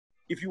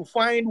if you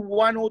find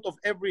 1 out of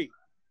every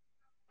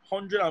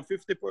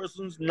 150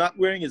 persons not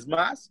wearing his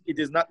mask, it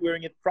is not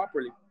wearing it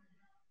properly.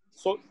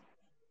 So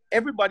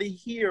everybody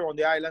here on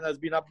the island has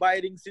been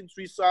abiding since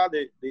we saw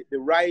the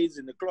rise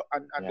in the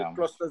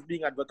clusters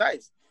being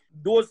advertised.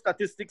 Those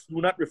statistics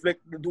do not reflect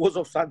those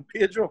of San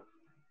Pedro.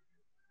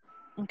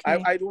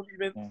 Okay. I don't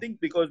even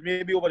think, because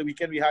maybe over the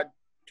weekend we had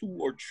 2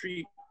 or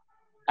 3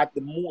 at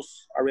the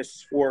most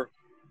arrests for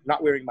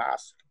not wearing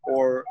masks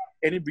or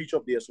any breach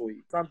of the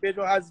SOE. San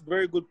Pedro has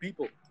very good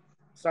people.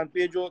 San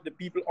Pedro, the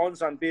people on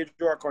San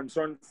Pedro are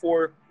concerned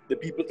for the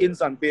people in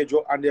San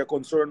Pedro, and they are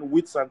concerned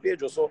with San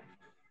Pedro. So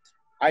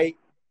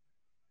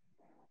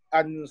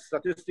and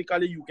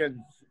statistically you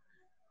can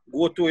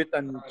go to it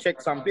and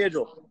check San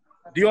Pedro.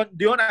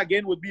 Dion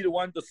again would be the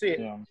one to say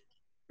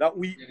that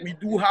we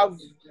do have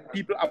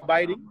people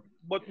abiding,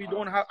 but we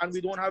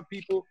don't have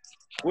people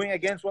going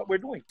against what we're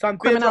doing. San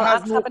Pedro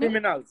has no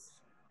criminals.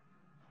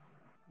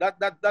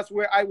 That's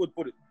where I would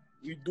put it.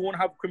 We don't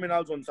have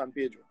criminals on San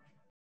Pedro.